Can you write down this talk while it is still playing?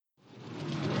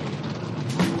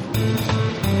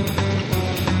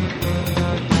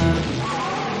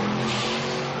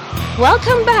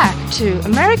Welcome back to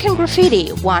American Graffiti,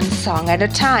 one song at a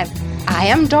time. I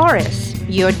am Doris,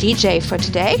 your DJ for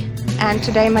today, and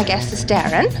today my guest is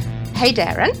Darren. Hey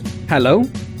Darren. Hello.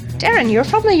 Darren, you're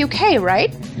from the UK,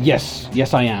 right? Yes,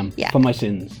 I am, for my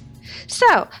sins.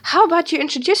 So, how about you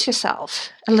introduce yourself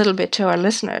a little bit to our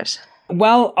listeners?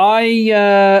 Well,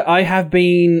 I have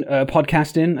been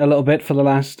podcasting a little bit for the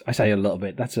last, I say a little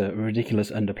bit, that's a ridiculous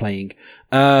underplaying,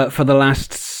 for the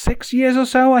last 6 years or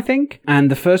so, I think. And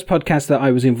the first podcast that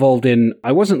I was involved in,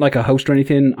 I wasn't like a host or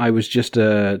anything, I was just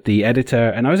the editor,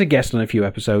 and I was a guest on a few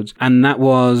episodes, and that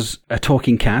was A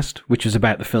Talking Cast, which was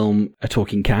about the film A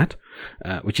Talking Cat.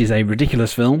 Which is a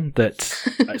ridiculous film that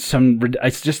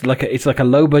it's like a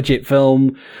low budget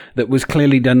film that was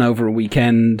clearly done over a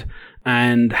weekend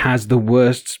and has the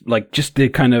worst, like just the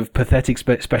kind of pathetic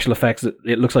special effects that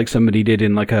it looks like somebody did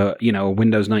in like a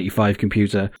Windows 95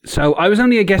 computer. So I was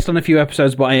only a guest on a few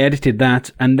episodes, but I edited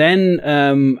that. And then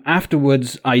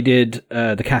afterwards I did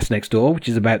The Cast Next Door, which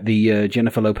is about the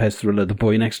Jennifer Lopez thriller The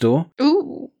Boy Next Door.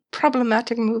 Ooh,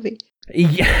 problematic movie.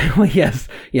 Yeah, well, yes,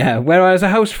 yeah. Where I was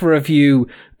a host for a few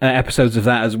episodes of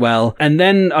that as well. And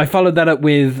then I followed that up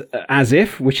with As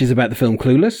If, which is about the film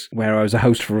Clueless, where I was a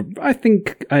host for, I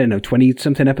think,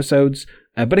 20-something episodes.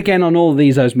 But again, on all of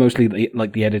these, I was mostly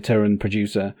the editor and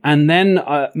producer. And then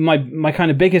my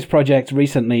kind of biggest project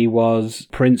recently was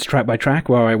Prince Track by Track,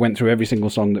 where I went through every single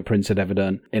song that Prince had ever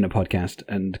done in a podcast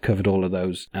and covered all of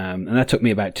those. And that took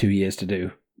me about 2 years to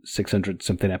do.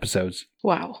 600-something episodes.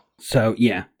 Wow. So,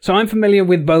 yeah. So I'm familiar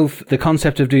with both the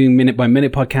concept of doing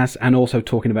minute-by-minute podcasts and also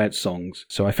talking about songs.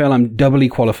 So I feel I'm doubly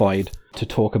qualified to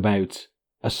talk about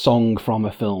a song from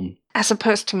a film. As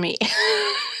opposed to me.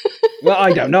 Well,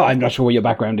 I don't know. I'm not sure what your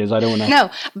background is. I don't know.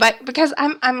 No, but because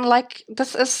I'm like,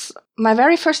 this is my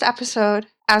very first episode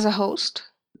as a host.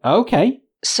 Okay.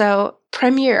 So,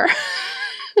 premiere.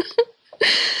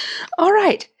 All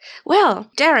right. Well,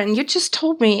 Darren, you just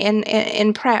told me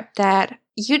in prep that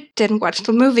you didn't watch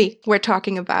the movie we're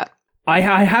talking about. I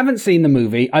haven't seen the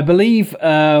movie. I believe,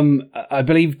 I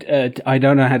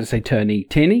don't know how to say Tierney.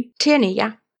 Tierney,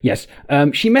 yeah. Yes.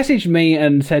 She messaged me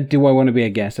and said, do I want to be a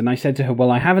guest? And I said to her, well,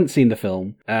 I haven't seen the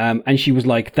film. And she was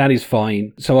like, that is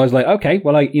fine. So I was like, okay,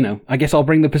 well, I guess I'll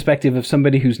bring the perspective of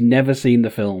somebody who's never seen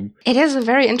the film. It is a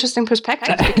very interesting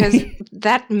perspective because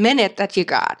that minute that you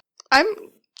got, I'm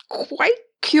quite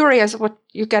curious what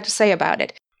you got to say about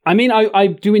it. I mean, I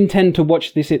do intend to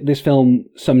watch this film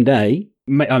someday.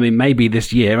 I mean, maybe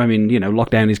this year. I mean,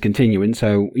 lockdown is continuing,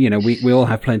 so we all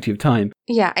have plenty of time.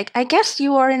 Yeah, I guess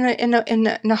you are in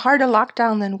a harder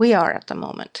lockdown than we are at the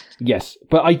moment. Yes,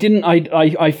 but I didn't.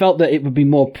 I felt that it would be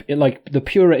more like the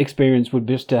purer experience would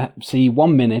be just to see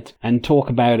 1 minute and talk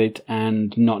about it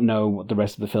and not know what the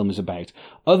rest of the film is about.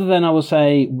 Other than I will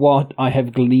say what I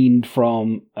have gleaned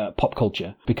from pop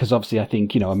culture, because obviously I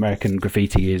think American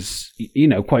Graffiti is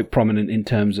quite prominent in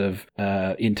terms of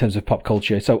pop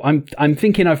culture. So I'm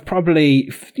thinking I've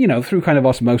probably through kind of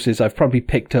osmosis I've probably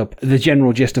picked up the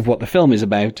general gist of what the film is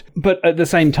about. But at the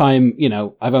same time,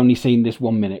 I've only seen this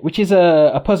 1 minute, which is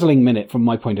a puzzling minute from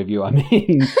my point of view. I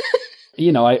mean.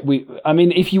 I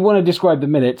mean, if you want to describe the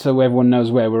minute so everyone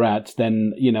knows where we're at,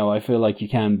 then, I feel like you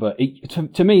can. But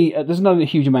to me, there's not a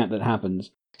huge amount that happens.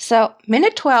 So,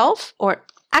 minute 12, or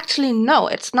actually, no,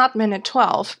 it's not minute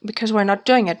 12, because we're not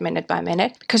doing it minute by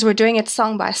minute, because we're doing it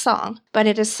song by song. But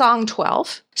it is song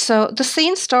 12. So, the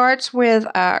scene starts with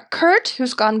Kurt,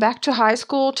 who's gone back to high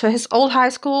school, to his old high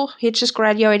school he just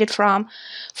graduated from,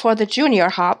 for the junior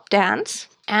hop dance.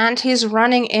 And he's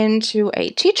running into a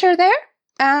teacher there.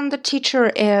 And the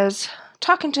teacher is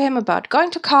talking to him about going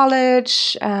to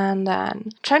college and then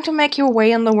trying to make your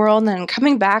way in the world and then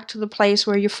coming back to the place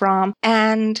where you're from.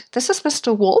 And this is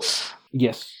Mr. Wolf.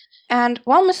 Yes. And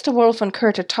while Mr. Wolf and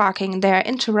Kurt are talking, they're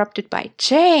interrupted by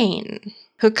Jane,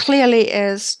 who clearly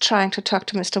is trying to talk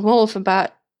to Mr. Wolf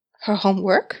about her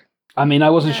homework. I mean, I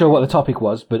wasn't sure what the topic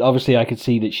was, but obviously I could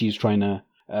see that she's trying to...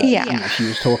 she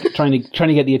was trying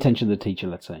to get the attention of the teacher,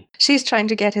 let's say. She's trying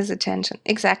to get his attention.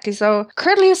 Exactly. So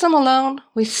Kurt leaves them alone.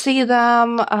 We see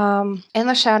them in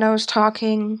the shadows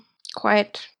talking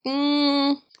quite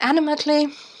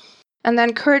animately. And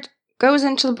then Kurt goes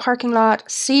into the parking lot,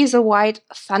 sees a white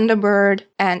Thunderbird,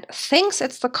 and thinks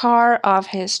it's the car of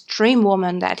his dream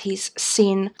woman that he's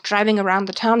seen driving around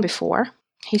the town before.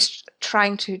 He's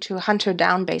trying to hunt her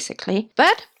down, basically.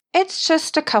 But it's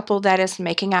just a couple that is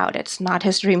making out. It's not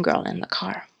his dream girl in the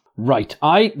car. Right.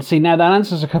 I see. Now that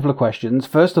answers a couple of questions.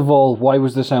 First of all, why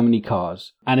was there so many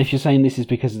cars? And if you're saying this is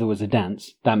because there was a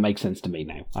dance, that makes sense to me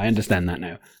now. I understand that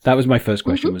now. That was my first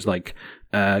question. Was like,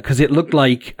 because it looked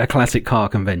like a classic car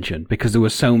convention because there were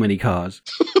so many cars.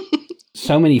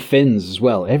 So many fins as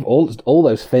well. All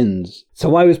those fins.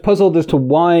 So I was puzzled as to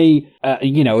why, at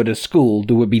a school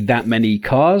there would be that many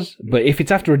cars. But if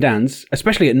it's after a dance,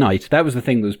 especially at night, that was the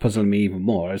thing that was puzzling me even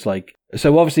more. I was like,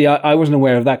 so obviously I wasn't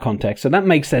aware of that context. So that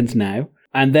makes sense now.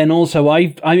 And then also,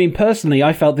 personally,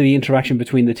 I felt that the interaction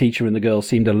between the teacher and the girl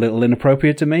seemed a little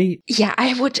inappropriate to me. Yeah,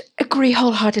 I would agree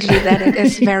wholeheartedly that it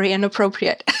is very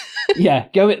inappropriate. Yeah,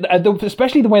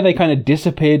 especially the way they kind of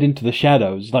disappeared into the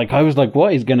shadows. Like, I was like,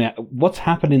 what's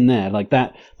happening there? Like,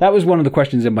 that was one of the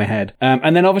questions in my head.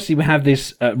 And then obviously we have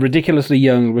this ridiculously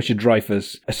young Richard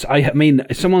Dreyfuss.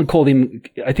 Someone called him,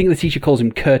 I think the teacher calls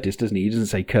him Curtis, doesn't he? He doesn't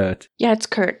say Kurt. Yeah, it's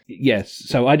Kurt. Yes.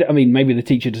 So, maybe the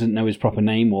teacher doesn't know his proper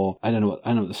name, or I don't know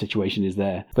what the situation is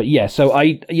there. But yeah, so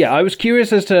I was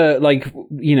curious as to, like,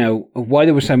 why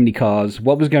there were so many cars,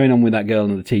 what was going on with that girl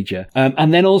and the teacher.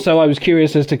 And then also I was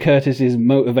curious as to Curtis's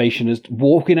motivation as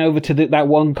walking over to that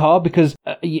one car, because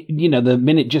the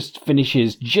minute just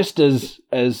finishes just as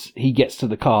he gets to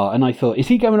the car, and I thought, is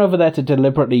he going over there to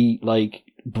deliberately like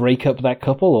break up that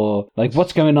couple, or like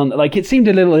what's going on? Like, it seemed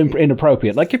a little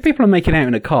inappropriate. Like, if people are making out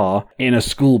in a car in a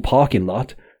school parking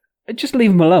lot, just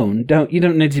leave them alone. You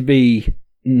don't need to be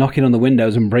knocking on the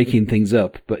windows and breaking things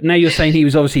up. But now you're saying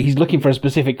he's looking for a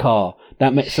specific car.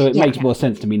 It makes more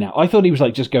sense to me now. I thought he was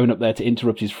like just going up there to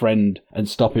interrupt his friend and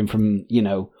stop him from,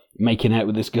 making out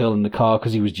with this girl in the car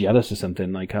because he was jealous or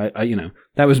something. Like,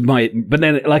 that was but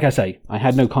then, like I say, I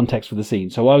had no context for the scene.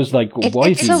 So I was like, why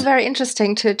is it's still very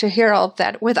interesting to hear all of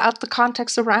that without the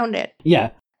context around it.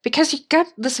 Yeah. Because you got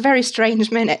this very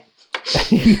strange minute.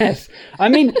 Yes,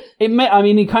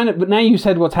 it kind of. But now you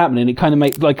said what's happening, it kind of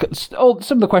makes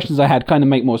some of the questions I had kind of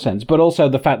make more sense. But also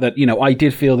the fact that I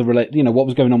did feel what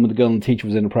was going on with the girl and the teacher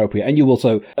was inappropriate, and you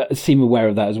also seem aware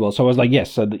of that as well. So I was like,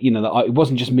 yes, so that that it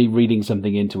wasn't just me reading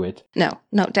something into it. No,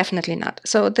 definitely not.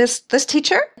 So this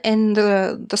teacher in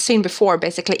the scene before,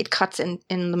 basically, it cuts in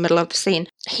the middle of the scene.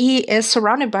 He is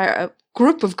surrounded by a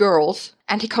group of girls,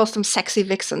 and he calls them sexy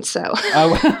vixens, so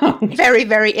very,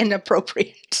 very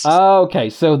inappropriate. Okay,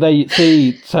 so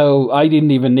so I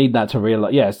didn't even need that to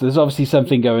realize. Yes, there's obviously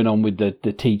something going on with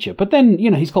the teacher, but then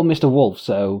he's called Mr. Wolf,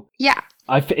 so yeah.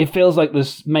 It feels like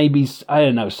there's maybe, I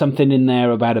don't know, something in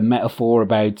there about a metaphor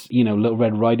about, Little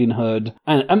Red Riding Hood.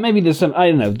 And maybe there's some, I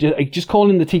don't know, just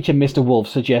calling the teacher Mr. Wolf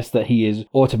suggests that he is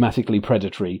automatically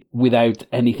predatory without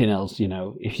anything else,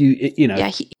 If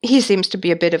Yeah, he seems to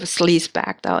be a bit of a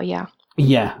sleazebag, though, yeah.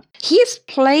 Yeah. He's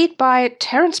played by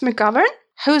Terence McGovern,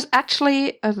 who's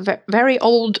actually a very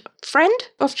old friend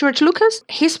of George Lucas.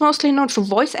 He's mostly known for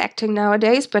voice acting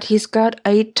nowadays, but he's got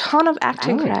a ton of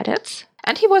acting credits.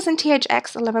 And he was in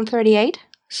THX 1138,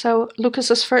 so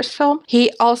Lucas's first film.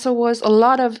 He also was a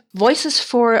lot of voices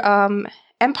for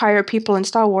Empire people in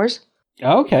Star Wars.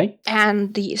 Okay.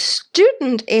 And the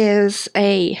student is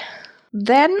a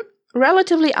then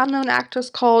relatively unknown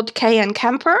actress called Cayenne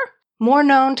Kemper, more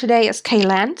known today as Kay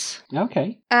Lance.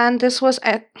 Okay. And this was,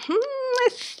 I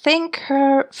think,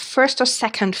 her first or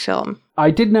second film. I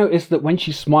did notice that when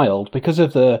she smiled, because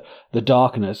of the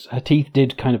darkness, her teeth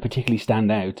did kind of particularly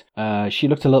stand out. She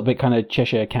looked a little bit kind of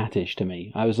Cheshire Cat-ish to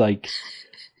me. I was like,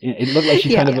 it looked like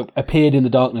she kind of appeared in the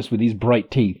darkness with these bright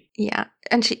teeth. Yeah,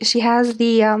 and she has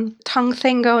the tongue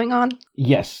thing going on.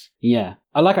 Yes, yeah.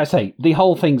 Like I say, the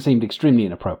whole thing seemed extremely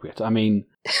inappropriate. I mean...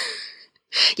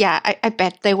 Yeah, I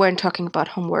bet they weren't talking about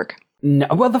homework. No,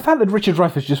 well, the fact that Richard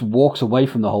Dreyfuss just walks away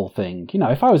from the whole thing,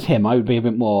 if I was him, I would be a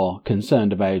bit more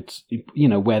concerned about,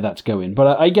 where that's going.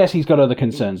 But I guess he's got other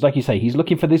concerns. Like you say, he's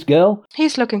looking for this girl.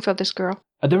 He's looking for this girl.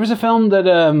 There was a film that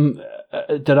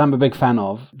I'm a big fan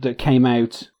of that came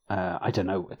out,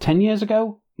 10 years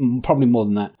ago? Probably more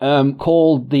than that.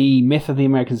 Called The Myth of the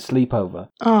American Sleepover.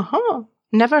 Uh-huh.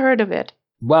 Never heard of it.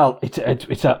 Well,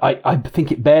 I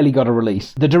think it barely got a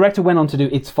release. The director went on to do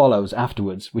It Follows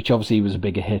afterwards, which obviously was a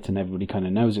bigger hit, and everybody kind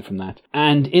of knows it from that.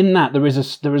 And in that,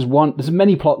 there's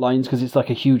many plot lines because it's like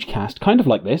a huge cast, kind of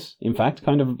like this, in fact,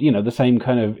 kind of, the same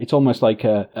kind of, it's almost like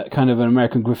a kind of an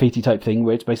American Graffiti type thing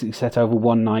where it's basically set over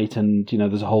one night, and,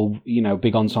 there's a whole,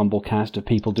 big ensemble cast of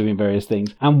people doing various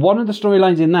things. And one of the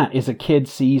storylines in that is a kid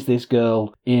sees this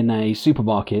girl in a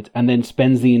supermarket and then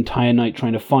spends the entire night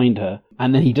trying to find her.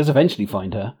 And then he does eventually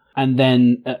find her, and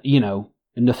then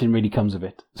nothing really comes of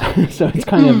it. So it's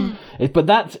kind of, but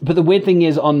the weird thing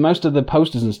is, on most of the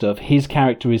posters and stuff, his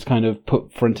character is kind of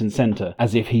put front and center,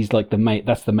 as if he's like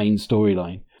that's the main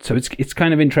storyline. So it's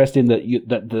kind of interesting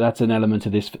that that's an element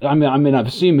of this. I mean, I'm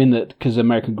assuming that because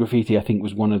American Graffiti, I think,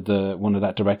 was one of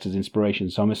that director's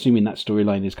inspirations. So I'm assuming that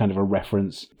storyline is kind of a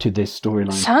reference to this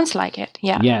storyline. Sounds like it.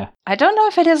 Yeah. Yeah. I don't know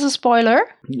if it is a spoiler.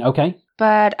 Okay.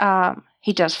 But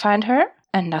he does find her,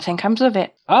 and nothing comes of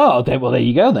it. Oh, well, there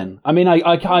you go then. I mean,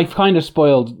 I kind of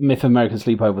spoiled Myth of American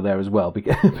Sleepover there as well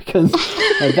because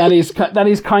that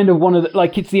is kind of one of the,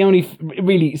 like, it's the only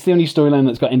storyline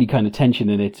that's got any kind of tension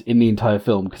in it in the entire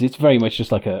film, because it's very much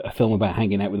just like a film about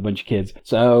hanging out with a bunch of kids.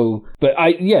 So, so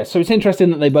it's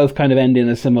interesting that they both kind of end in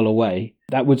a similar way.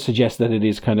 That would suggest that it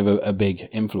is kind of a big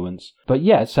influence. But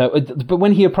yeah, but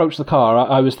when he approached the car,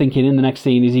 I was thinking in the next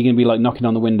scene, is he going to be like knocking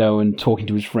on the window and talking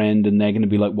to his friend, and they're going to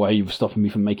be like, why are you stopping me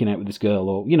from making out with this girl?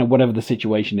 Or, whatever the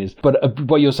situation is. But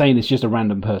what you're saying is just a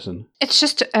random person. It's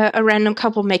just a random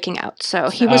couple making out.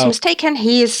 So he was mistaken.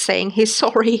 He is saying he's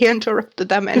sorry he interrupted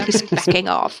them, and he's backing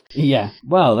off. Yeah,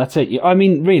 well, that's it. I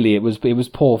mean, really, it was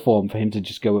poor form for him to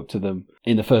just go up to them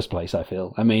in the first place, I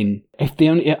feel. I mean, if the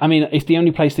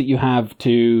only place that you have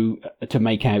to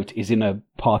make out is in a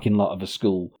parking lot of a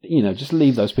school, just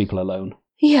leave those people alone.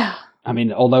 Yeah. I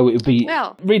mean, although it would be...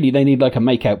 Well, really, they need like a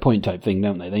make-out point type thing,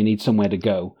 don't they? They need somewhere to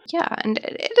go. Yeah, and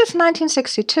it is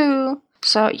 1962,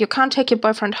 so you can't take your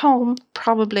boyfriend home,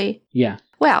 probably. Yeah.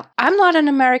 Well, I'm not an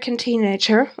American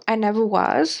teenager. I never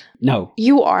was. No.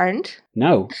 You aren't.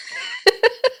 No.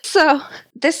 So,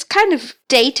 this kind of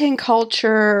dating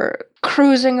culture,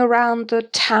 cruising around the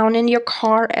town in your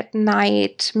car at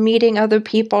night, meeting other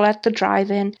people at the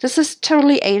drive-in, this is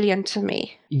totally alien to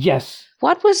me. Yes.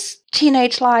 What was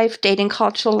teenage life, dating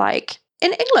culture like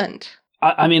in England?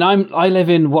 I mean, I live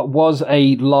in what was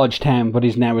a large town, but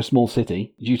is now a small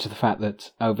city, due to the fact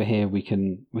that over here we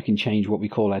can change what we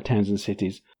call our towns and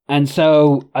cities. And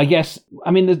so, I guess, I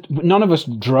mean, none of us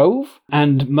drove,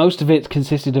 and most of it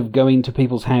consisted of going to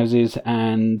people's houses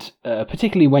and,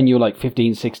 particularly when you're like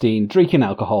 15, 16, drinking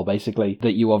alcohol, basically,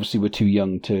 that you obviously were too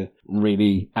young to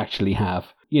really actually have.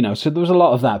 So there was a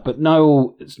lot of that, but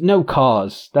no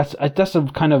cars. That's a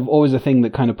kind of always a thing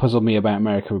that kind of puzzled me about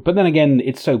America. But then again,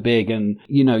 it's so big, and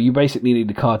you basically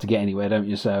need a car to get anywhere, don't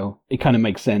you? So it kind of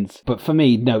makes sense. But for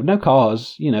me, no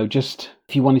cars. Just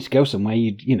if you wanted to go somewhere,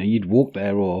 you'd walk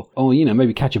there, or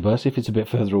maybe catch a bus if it's a bit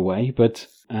further away. But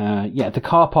the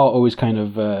car part always kind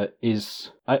of is.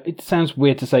 It sounds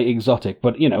weird to say exotic,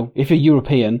 but if you're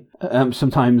European,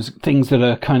 sometimes things that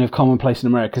are kind of commonplace in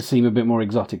America seem a bit more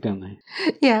exotic, don't they?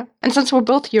 Yeah, and since we're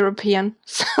both European,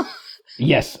 so...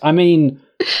 Yes, I mean,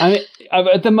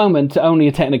 at the moment, only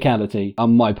a technicality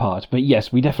on my part, but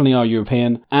yes, we definitely are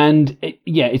European, and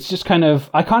it's just kind of,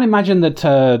 I can't imagine that.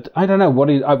 I don't know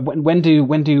when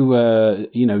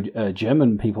do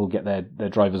German people get their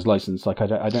driver's license? Like,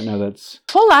 I don't know. That's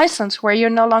full license, where you're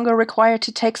no longer required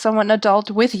to take someone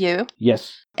adult with you.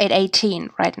 Yes. At 18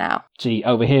 right now. See,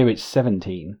 over here it's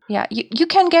 17. Yeah, you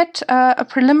can get a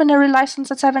preliminary license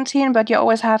at 17, but you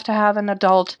always have to have an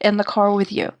adult in the car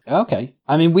with you. Okay.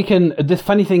 I mean, we can. The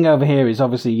funny thing over here is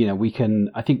obviously, we can.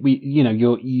 I think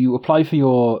you apply for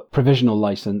your provisional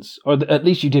license, or at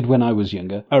least you did when I was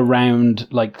younger, around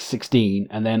like 16,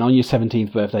 and then on your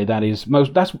 17th birthday,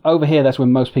 that's over here. That's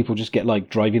when most people just get like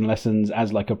driving lessons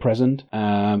as like a present.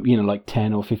 Like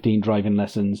 10 or 15 driving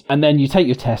lessons, and then you take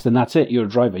your test, and that's it. You're a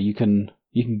driver. You can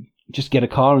just get a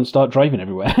car and start driving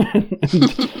everywhere,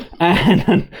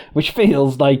 and which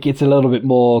feels like it's a little bit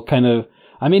more kind of.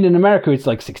 I mean, in America, it's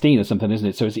like 16 or something, isn't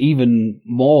it? So it's even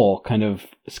more kind of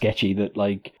sketchy that,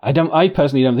 like, I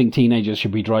personally don't think teenagers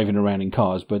should be driving around in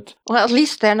cars, but... Well, at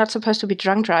least they're not supposed to be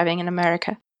drunk driving in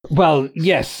America. Well,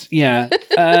 yes, yeah.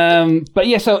 But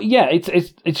yeah, so yeah,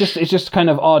 it's just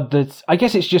kind of odd that, I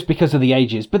guess it's just because of the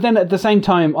ages. But then at the same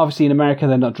time, obviously in America,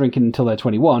 they're not drinking until they're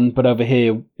 21, but over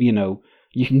here,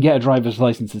 you can get a driver's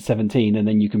license at 17, and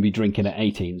then you can be drinking at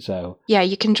 18, so... Yeah,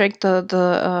 you can drink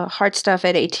the hard stuff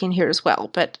at 18 here as well,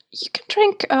 but you can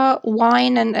drink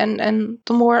wine and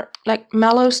the more, like,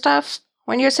 mellow stuff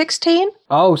when you're 16.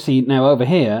 Oh, see, now over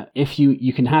here, if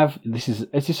you can have... This is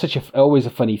always a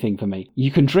funny thing for me.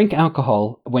 You can drink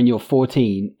alcohol when you're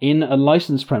 14 in a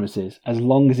licensed premises as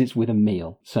long as it's with a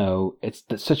meal. So that's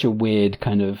such a weird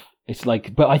kind of... It's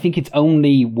like, but I think it's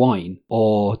only wine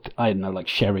or, I don't know, like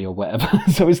sherry or whatever.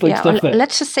 So it's like stuff that...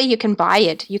 Let's just say you can buy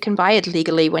it. You can buy it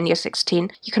legally when you're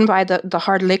 16. You can buy the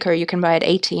hard liquor, you can buy at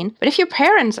 18. But if your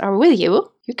parents are with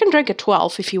you, you can drink at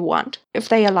 12 if you want, if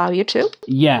they allow you to.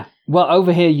 Yeah. Well,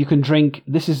 over here you can drink,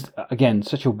 this is, again,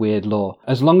 such a weird law.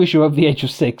 As long as you're over the age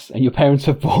of 6 and your parents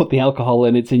have bought the alcohol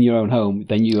and it's in your own home,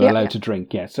 then you're allowed to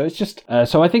drink, yeah. So it's just,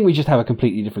 so I think we just have a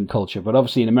completely different culture. But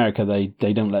obviously in America,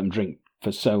 they don't let them drink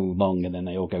for so long, and then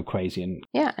they all go crazy. And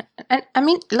yeah, and I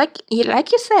mean, like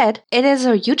you said, it is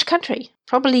a huge country.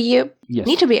 Probably you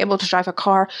need to be able to drive a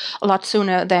car a lot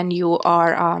sooner than you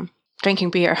are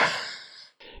drinking beer.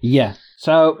 Yeah.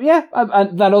 So, yeah,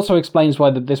 and that also explains why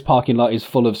this parking lot is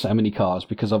full of so many cars,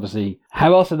 because obviously,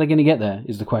 how else are they going to get there,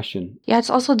 is the question. Yeah,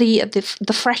 it's also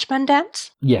the freshman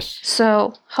dance. Yes.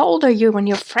 So, how old are you when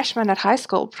you're a freshman at high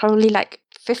school? Probably like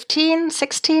 15,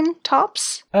 16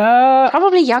 tops?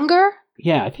 Probably younger?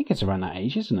 Yeah, I think it's around that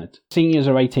age, isn't it? Seniors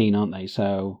are 18, aren't they?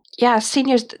 So... Yeah,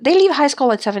 seniors, they leave high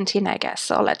school at 17, I guess.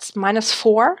 So let's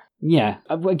 -4. Yeah,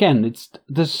 again, it's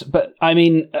this, but I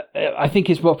mean, I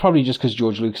think it's probably just because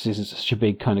George Lucas is such a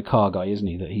big kind of car guy, isn't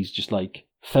he? That he's just like,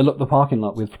 fill up the parking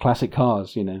lot with classic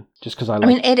cars, you know, just because I like... I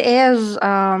mean, it is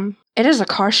a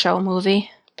car show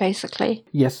movie, basically.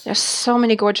 Yes. There's so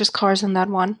many gorgeous cars in that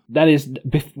one. That is,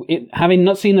 having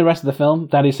not seen the rest of the film,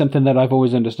 that is something that I've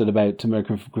always understood about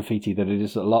American Graffiti, that it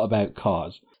is a lot about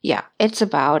cars. Yeah, it's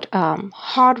about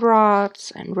hot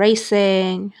rods and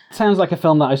racing. Sounds like a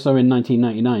film that I saw in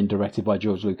 1999, directed by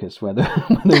George Lucas, where there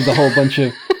was a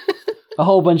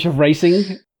whole bunch of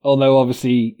racing. Although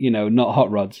obviously, you know, not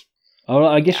hot rods. Or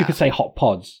I guess you could say hot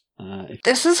pods.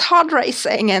 This is hot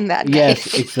racing in that case.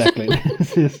 Yes, exactly.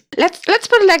 Let's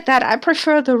put it like that. I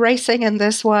prefer the racing in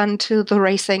this one to the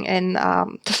racing in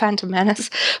The Phantom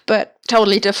Menace, but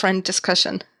totally different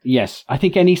discussion. Yes, I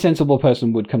think any sensible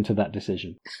person would come to that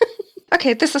decision.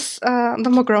 Okay, this is the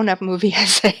more grown-up movie, I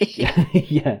say.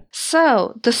 Yeah.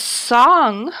 So, the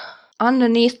song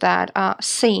underneath that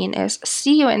scene is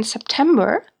See You in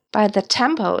September by The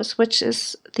Tempos, which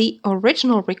is the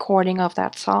original recording of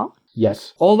that song.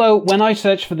 Yes. Although, when I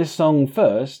searched for this song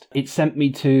first, it sent me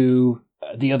to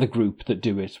the other group that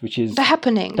do it, which is... The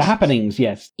Happenings. The Happenings,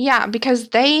 yes. Yeah, because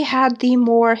they had the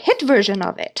more hit version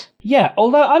of it. Yeah,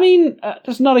 although, I mean,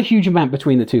 there's not a huge amount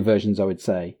between the two versions, I would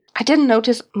say. I didn't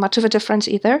notice much of a difference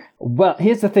either. Well,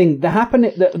 here's the thing. The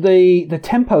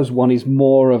Tempos one is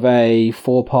more of a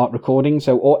 4-part recording,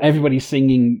 so everybody's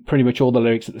singing pretty much all the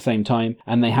lyrics at the same time,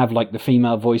 and they have, like, the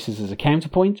female voices as a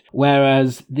counterpoint,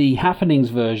 whereas the Happenings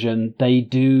version, they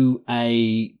do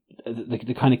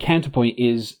the kind of counterpoint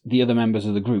is the other members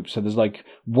of the group. So there's like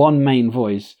one main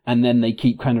voice, and then they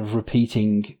keep kind of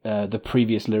repeating the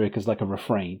previous lyric as like a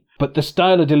refrain. But the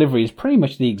style of delivery is pretty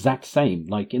much the exact same.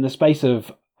 Like in the space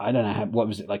of, I don't know, what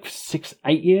was it, like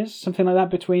 8 years, something like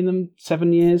that between them,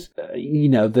 7 years. You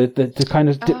know, the kind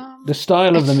of the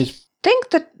style of them is. I think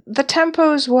that the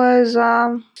Tempos was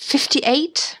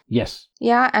 58. Yes.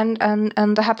 Yeah, and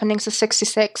the Happenings is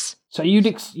 66. So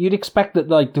you'd expect that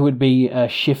like there would be a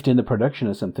shift in the production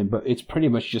or something, but it's pretty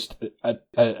much just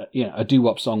a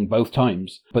doo-wop song both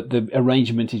times. But the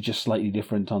arrangement is just slightly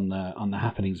different on the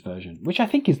Happenings version, which I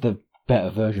think is the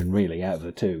better version really out of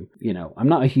the two. You know, I'm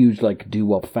not a huge like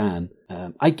doo-wop fan.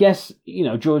 I guess, you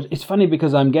know, George, it's funny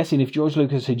because I'm guessing if George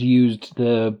Lucas had used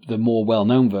the more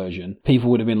well-known version, people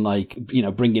would have been like, you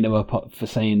know, bringing him up for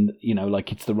saying, you know,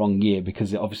 like it's the wrong year,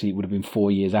 because obviously it would have been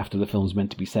 4 years after the film's meant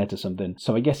to be set or something.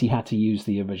 So I guess he had to use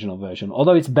the original version.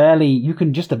 Although it's barely, you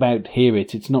can just about hear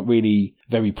it. It's not really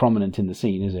very prominent in the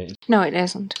scene, is it? No, it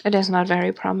isn't. It is not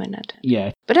very prominent.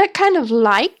 Yeah. But I kind of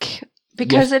like,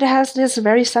 because it has this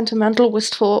very sentimental,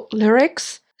 wistful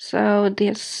lyrics. So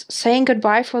this saying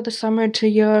goodbye for the summer to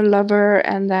your lover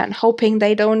and then hoping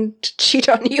they don't cheat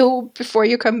on you before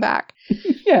you come back.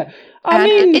 Yeah. I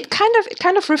mean, it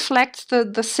kind of reflects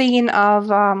the scene of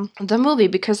the movie,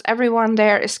 because everyone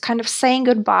there is kind of saying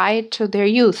goodbye to their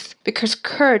youth, because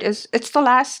Kurt it's the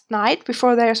last night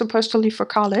before they're supposed to leave for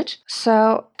college.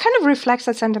 So kind of reflects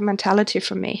that sentimentality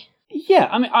for me. Yeah,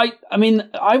 I mean,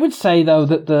 I would say though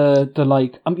that the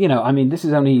like, you know, I mean, this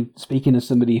is only speaking as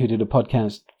somebody who did a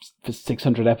podcast for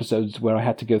 600 episodes where I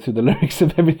had to go through the lyrics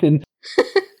of everything.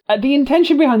 The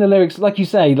intention behind the lyrics, like you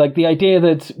say, like the idea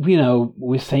that, you know,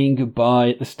 we're saying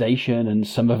goodbye at the station and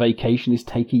summer vacation is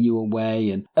taking you away,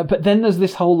 and but then there's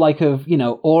this whole like of, you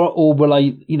know, or will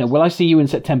I see you in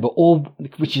September, or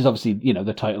which is obviously, you know,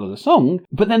 the title of the song,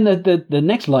 but then the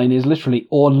next line is literally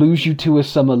or lose you to a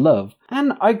summer love.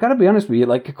 And I gotta be honest with you,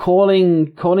 like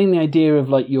calling the idea of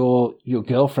like your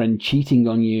girlfriend cheating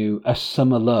on you a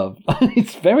summer love,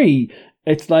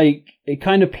 it's like, it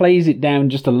kind of plays it down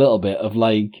just a little bit of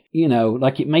like, you know,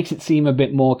 like it makes it seem a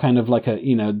bit more kind of like a,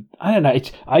 you know, I don't know.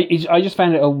 I just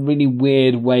found it a really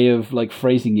weird way of like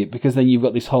phrasing it, because then you've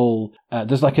got this whole,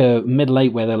 there's like a middle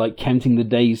eight where they're like counting the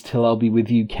days till I'll be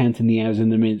with you, counting the hours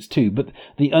and the minutes too. But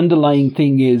the underlying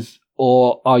thing is,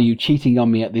 or are you cheating on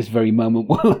me at this very moment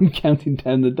while I'm counting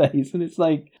down the days? And it's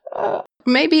like,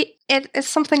 Maybe it is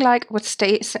something like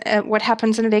what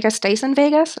happens in Vegas stays in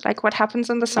Vegas. Like what happens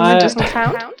in the summer doesn't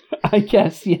count. I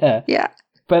guess, yeah. Yeah.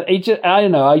 But I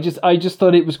don't know. I just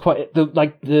thought it was quite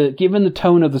given the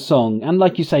tone of the song, and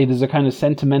like you say, there's a kind of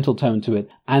sentimental tone to it,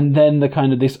 and then the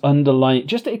kind of this underlying,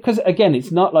 just because again, it's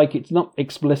not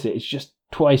explicit. It's just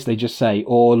twice they just say,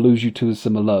 "or lose you to a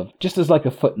summer love," just as like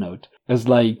a footnote, as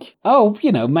like, oh,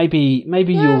 maybe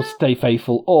you'll stay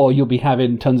faithful, or you'll be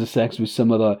having tons of sex with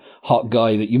some other hot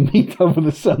guy that you meet over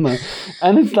the summer,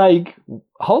 and it's like,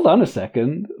 hold on a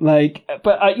second,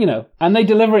 and they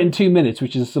deliver it in 2 minutes,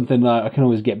 which is something that I can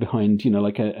always get behind,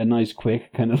 like a nice,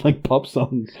 quick kind of like pop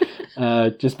song,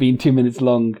 just being 2 minutes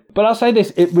long. But I'll say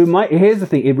this, here's the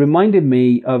thing, it reminded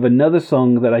me of another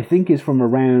song that I think is from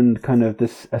around kind of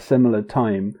a similar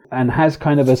time, and has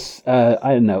kind of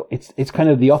I don't know, it's kind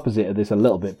of the opposite of this a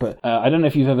little bit, but I don't know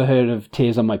if you've ever heard of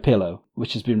Tears on My Pillow,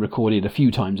 which has been recorded a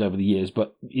few times over the years,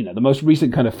 but, the most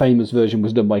recent kind of famous version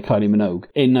was done by Kylie Minogue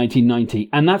in 1990.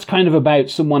 And that's kind of about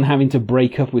someone having to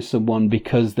break up with someone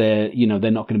because they're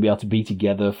not going to be able to be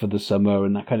together for the summer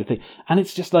and that kind of thing. And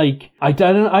it's just like, I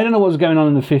don't know what was going on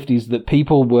in the 50s, that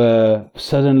people were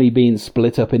suddenly being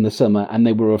split up in the summer and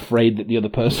they were afraid that the other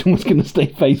person was going to stay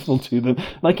faithful to them.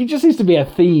 Like, it just seems to be a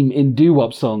theme in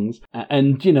doo-wop songs.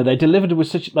 And, they're delivered with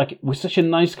such a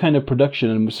nice kind of production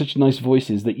and with such nice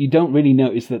voices that you don't really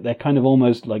notice that they're kind of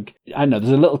almost like, I don't know,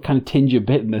 there's a little kind of tinge of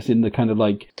bitterness in the kind of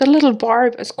like... The little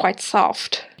barb is quite soft.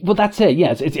 Well, that's it.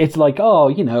 Yes, it's like, oh,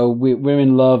 we're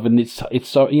in love, and it's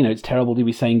it's terrible to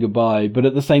be saying goodbye. But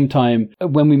at the same time,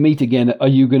 when we meet again, are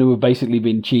you going to have basically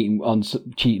been cheating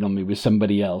on me with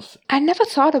somebody else? I never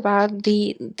thought about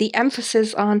the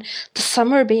emphasis on the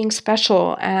summer being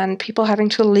special and people having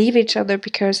to leave each other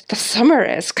because the summer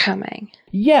is coming.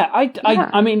 Yeah,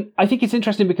 I mean, I think it's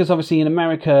interesting because obviously in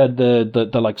America,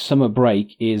 the like summer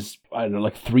break is, I don't know,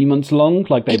 like 3 months long.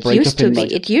 Like they break up in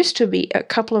It used to be a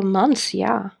couple of months,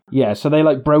 yeah. Yeah, so they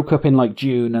like broke up in like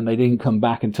June and they didn't come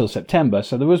back until September.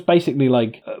 So there was basically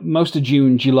like most of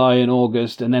June, July and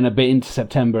August and then a bit into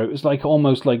September. It was like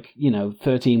almost like,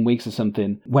 13 weeks or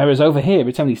something. Whereas over here,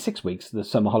 it's only 6 weeks, the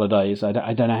summer holidays. I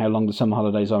don't know how long the summer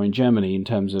holidays are in Germany in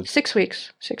terms of... 6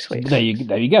 weeks. 6 weeks. There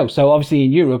you go. So obviously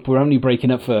in Europe, we're only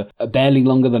breaking up for barely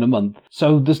longer than a month.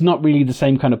 So there's not really the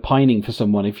same kind of pining for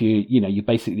someone if you're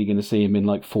basically going to see him in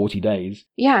like 40 days.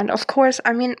 Yeah, and of course,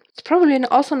 I mean, it's probably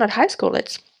also not high school.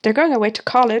 They're going away to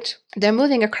college. They're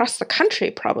moving across the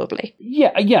country, probably.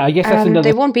 Yeah, I guess that's another...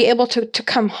 They won't be able to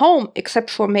come home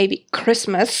except for maybe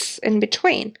Christmas in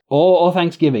between. Or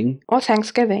Thanksgiving. Or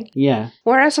Thanksgiving. Yeah.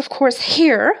 Whereas, of course,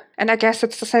 here, and I guess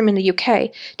it's the same in the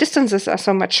UK, distances are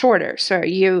so much shorter. So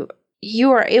you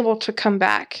are able to come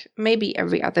back maybe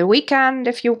every other weekend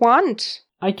if you want.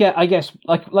 I guess,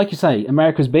 like you say,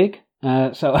 America's big.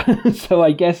 So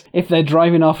I guess if they're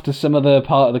driving off to some other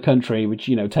part of the country, which,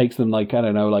 takes them like, I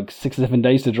don't know, like 6 or 7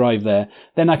 days to drive there,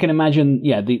 then I can imagine,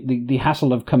 the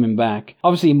hassle of coming back.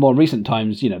 Obviously, in more recent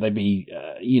times, they'd be,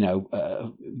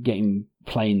 getting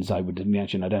planes, I would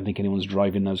imagine. I don't think anyone's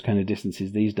driving those kind of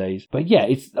distances these days. But yeah,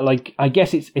 it's like, I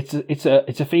guess it's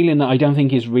a feeling that I don't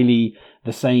think is really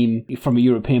the same from a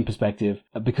European perspective,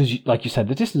 because like you said,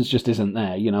 the distance just isn't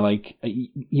there.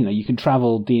 You can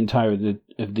travel the entire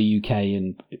of the UK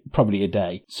in probably a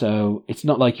day. So it's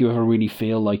not like you ever really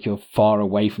feel like you're far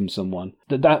away from someone.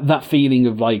 That feeling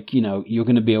of like, you're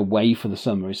going to be away for the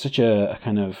summer is such a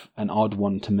kind of an odd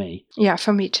one to me. Yeah,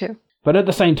 for me too. But at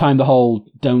the same time, the whole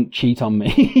 "don't cheat on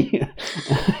me,"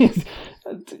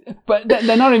 but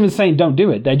they're not even saying don't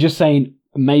do it. They're just saying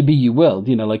maybe you will.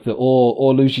 Like the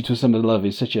or lose you to summer love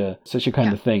is such a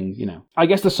kind of thing. I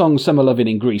guess the song "Summer Lovin'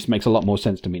 in Greece" makes a lot more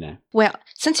sense to me now. Well,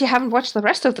 since you haven't watched the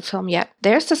rest of the film yet,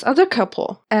 there's this other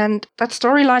couple, and that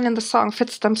storyline in the song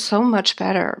fits them so much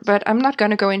better. But I'm not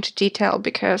going to go into detail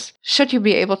because should you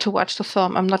be able to watch the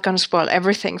film, I'm not going to spoil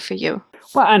everything for you.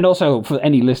 Well, and also for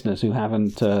any listeners who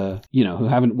haven't, who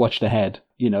haven't watched ahead,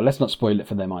 let's not spoil it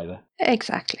for them either.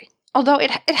 Exactly. Although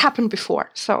it happened before,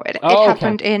 so it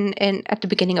happened in at the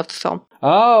beginning of the film.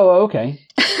 Oh, okay.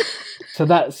 So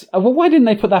that's well. Why didn't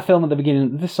they put this song at the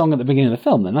beginning of the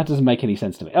film? Then that doesn't make any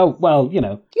sense to me. Oh well, Yeah,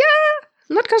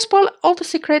 I'm not gonna spoil all the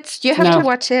secrets. You have to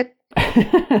watch it.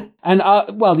 And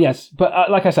well, yes,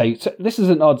 but like I say, so this is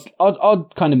an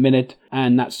odd kind of minute,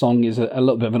 and that song is a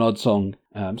little bit of an odd song.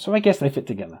 So I guess they fit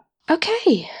together.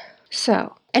 Okay.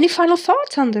 So, any final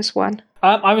thoughts on this one?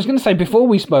 I was going to say, before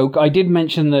we spoke, I did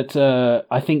mention that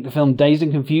I think the film Dazed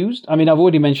and Confused, I mean, I've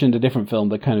already mentioned a different film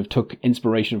that kind of took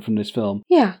inspiration from this film.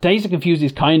 Yeah. Dazed and Confused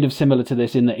is kind of similar to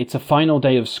this in that it's a final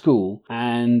day of school,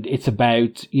 and it's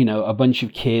about, a bunch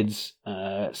of kids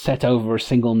set over a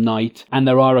single night, and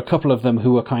there are a couple of them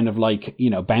who are kind of like,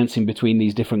 bouncing between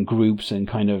these different groups, and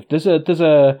kind of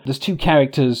there's two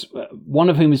characters, one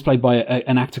of whom is played by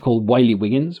an actor called Wiley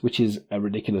Wiggins, which is a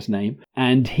ridiculous name,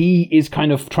 and he is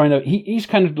kind of trying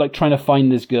to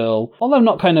find this girl, although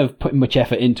not kind of putting much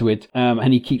effort into it,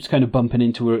 and he keeps kind of bumping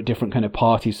into her at different kind of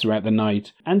parties throughout the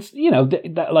night, and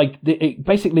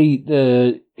basically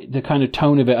the kind of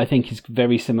tone of it, I think, is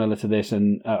very similar to this,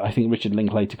 and I think Richard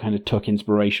Linklater kind of took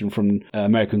inspiration from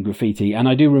American Graffiti, and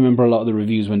I do remember a lot of the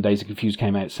reviews when Dazed and Confused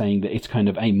came out saying that it's kind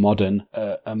of a modern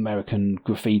American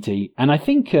Graffiti, and I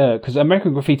think, because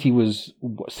American Graffiti was,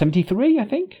 73, I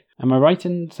think? Am I right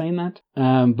in saying that?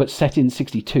 But set in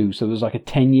 62, so there was like a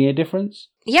 10-year difference?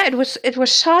 Yeah, it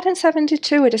was shot in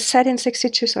 72, it is set in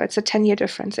 62, so it's a 10-year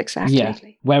difference, exactly. Yeah,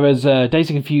 whereas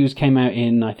Dazed and Confused came out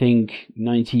in, I think,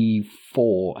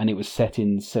 94, and it was set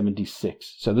in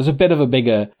 76. So there's a bit of a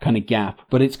bigger kind of gap,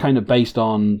 but it's kind of based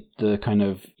on the kind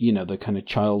of, the kind of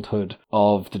childhood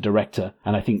of the director,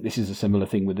 and I think this is a similar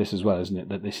thing with this as well, isn't it?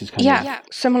 That this is kind of... Yeah,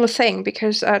 similar thing,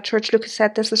 because George Lucas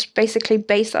said this is basically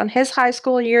based on his high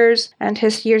school years, and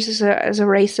his years as a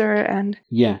racer, and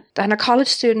then a college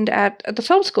student at the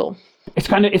film school. It's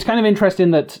kind of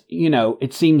interesting that,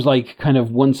 it seems like kind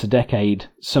of once a decade,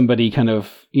 somebody kind of,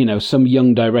 some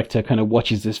young director kind of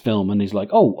watches this film and is like,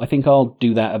 oh, I think I'll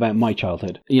do that about my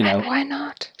childhood, And why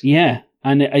not? Yeah.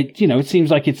 And it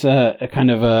seems like it's a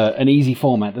kind of an easy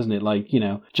format, doesn't it? Like,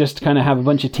 just kind of have a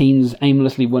bunch of teens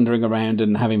aimlessly wandering around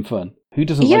and having fun. Who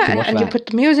doesn't like to watch that? Yeah, and you put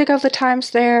the music of the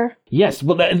times there. Yes,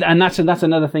 well, and that's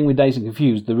another thing with Dazed and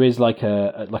Confused. There is like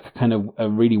a kind of a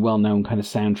really well-known kind of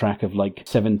soundtrack of like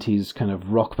 70s kind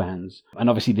of rock bands, and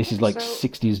obviously this is like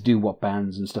 60s doo-wop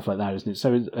bands and stuff like that, isn't it?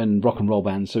 So and rock and roll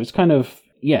bands. So it's kind of...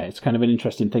 Yeah, it's kind of an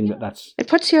interesting thing that's... It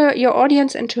puts your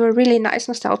audience into a really nice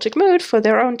nostalgic mood for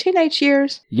their own teenage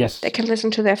years. Yes. They can listen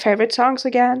to their favorite songs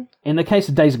again. In the case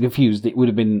of Dazed and Confused, it would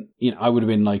have been, I would have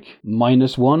been like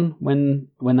 -1 when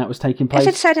that was taking place. If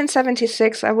it's set in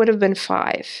 76, I would have been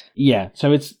 5. Yeah,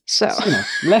 so it's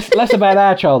less about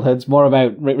our childhoods, more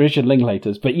about Richard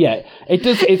Linklater's. But yeah,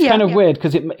 it's kind of weird,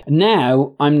 because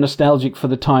now I'm nostalgic for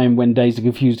the time when Dazed and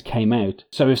Confused came out.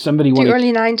 So if somebody wanted... The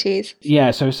early 90s. Yeah,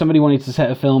 so if somebody wanted to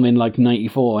set a film in like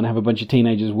 94 and have a bunch of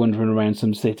teenagers wandering around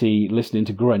some city listening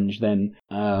to grunge, then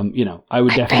I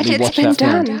would definitely watch that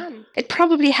film. It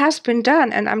probably has been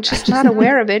done, and I'm just not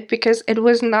aware of it because it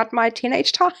was not my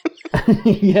teenage time.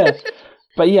 Yeah.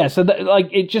 But yeah, so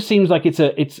it just seems like it's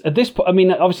at this point. I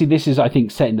mean, obviously this is, I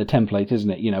think, set in the template, isn't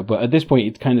it? But at this point,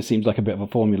 it kind of seems like a bit of a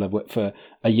formula for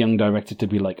a young director to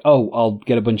be like, oh, I'll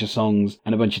get a bunch of songs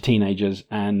and a bunch of teenagers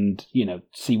and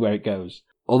see where it goes.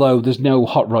 Although there's no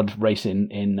hot rod racing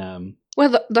in.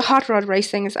 Well, the hot rod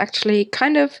racing is actually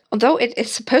kind of, although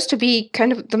it's supposed to be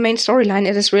kind of the main storyline,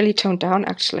 it is really toned down,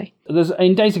 actually.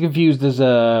 In Dazed and Confused,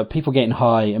 there's people getting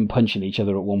high and punching each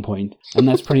other at one point, and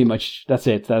that's pretty much, that's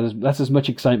it. That's as much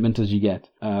excitement as you get.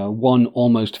 One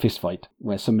almost fist fight,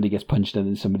 where somebody gets punched and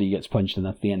then somebody gets punched, and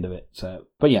that's the end of it. So,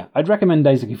 but yeah, I'd recommend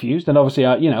Dazed and Confused, and obviously,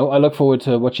 I look forward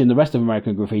to watching the rest of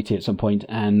American Graffiti at some point,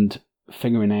 and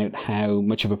figuring out how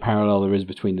much of a parallel there is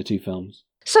between the two films.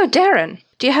 So, Darren,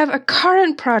 do you have a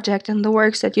current project in the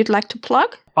works that you'd like to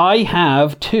plug? I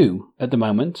have 2 at the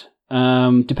moment.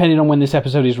 Depending on when this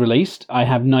episode is released, I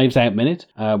have Knives Out Minute,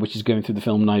 which is going through the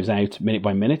film Knives Out minute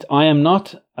by minute. I am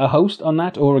not a host on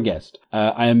that or a guest.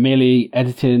 I am merely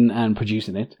editing and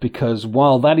producing it, because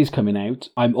while that is coming out,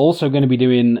 I'm also going to be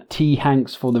doing T.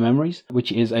 Hanks for the Memories,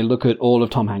 which is a look at all of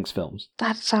Tom Hanks' films.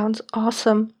 That sounds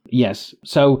awesome. Yes.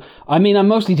 So, I mean, I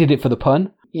mostly did it for the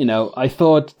pun. I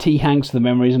thought T. Hanks for the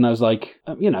Memories, and I was like,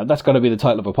 that's got to be the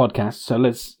title of a podcast. So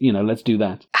let's do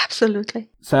that. Absolutely.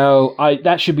 So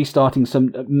that should be starting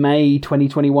some May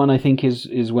 2021, I think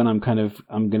is when I'm going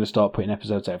to start putting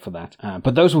episodes out for that.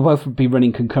 But those will both be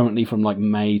running concurrently from like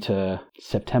May to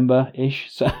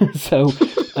September-ish. So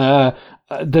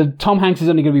the Tom Hanks is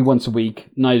only going to be once a week.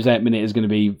 Knives Out Minute is going to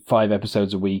be 5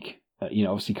 episodes a week.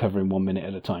 Obviously covering 1 minute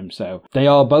at a time. So they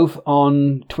are both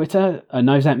on Twitter.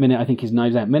 Knives Out Minute, I think, is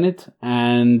Knives Out Minute.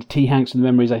 And T. Hanks for the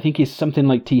Memories, I think, is something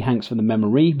like T. Hanks for the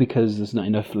Memory, because there's not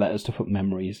enough letters to put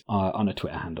memories on a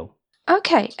Twitter handle.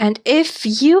 Okay, and if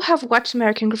you have watched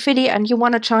American Graffiti and you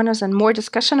want to join us in more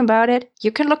discussion about it,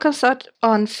 you can look us up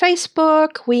on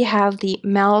Facebook. We have the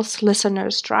Mel's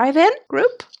Listeners Drive-In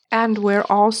group. And we're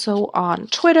also on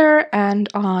Twitter and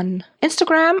on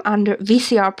Instagram under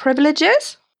VCR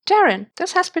Privileges. Darren,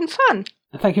 this has been fun.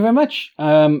 Thank you very much.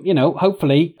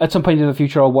 Hopefully at some point in the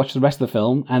future I'll watch the rest of the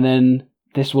film, and then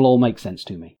this will all make sense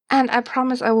to me. And I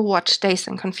promise I will watch Dazed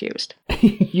and Confused.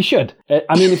 You should.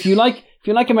 I mean, if you like If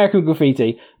you like American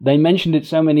Graffiti, they mentioned it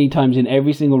so many times in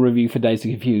every single review for Dazed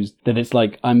and Confused that it's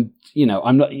like, I'm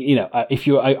not, if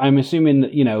I'm assuming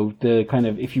that, the kind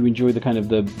of, if you enjoy the kind of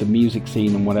the music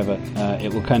scene and whatever,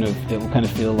 it will kind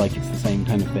of feel like it's the same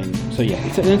kind of thing. So yeah,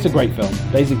 it's a great film.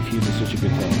 Dazed and Confused is such a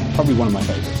good film. Probably one of my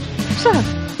favorites. So,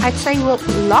 I'd say we'll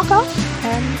log off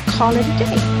and call it a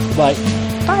day. Bye.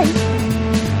 Bye.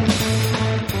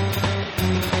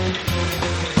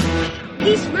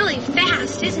 He's really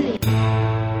fast, isn't he?